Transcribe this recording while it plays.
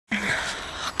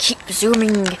keep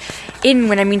zooming in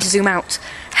when I mean to zoom out.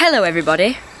 Hello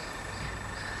everybody.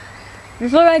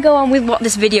 Before I go on with what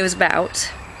this video is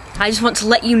about, I just want to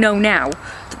let you know now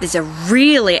that there's a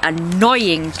really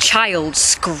annoying child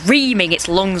screaming its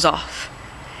lungs off.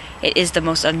 It is the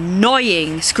most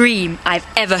annoying scream I've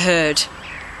ever heard.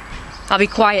 I'll be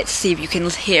quiet to see if you can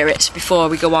hear it before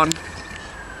we go on.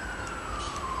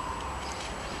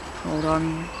 Hold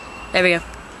on. There we go.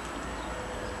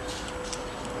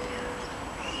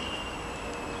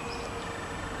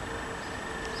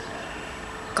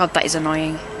 God, that is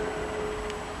annoying.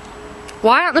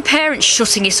 Why aren't the parents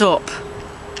shutting it up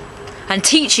and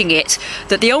teaching it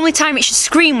that the only time it should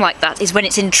scream like that is when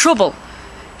it's in trouble?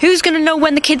 Who's going to know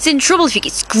when the kid's in trouble if you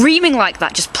get screaming like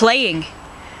that, just playing?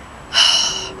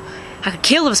 I could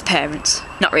kill those parents.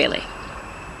 Not really.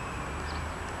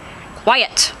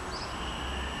 Quiet.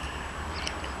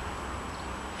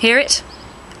 Hear it?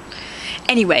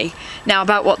 Anyway, now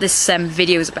about what this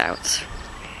video is about.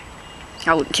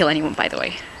 I wouldn't kill anyone, by the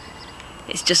way.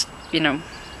 It's just, you know,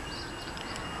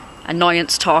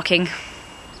 annoyance talking.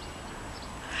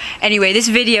 Anyway, this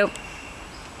video...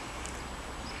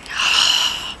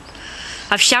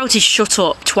 I've shouted shut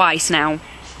up twice now.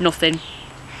 Nothing.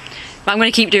 But I'm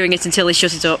going to keep doing it until they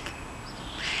shut it up.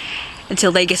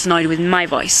 Until they get annoyed with my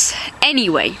voice.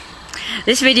 Anyway,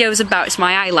 this video is about, it's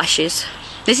my eyelashes.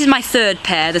 This is my third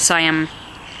pair that I am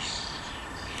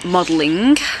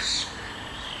modelling.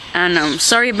 And I'm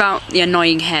sorry about the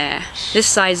annoying hair. This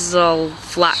side is all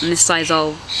flat and this side is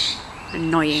all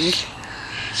annoying.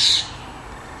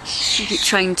 I keep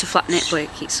trying to flatten it, but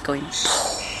it keeps going.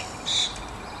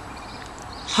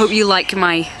 Hope you like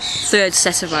my third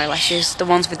set of eyelashes, the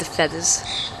ones with the feathers.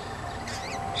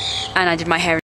 And I did my hair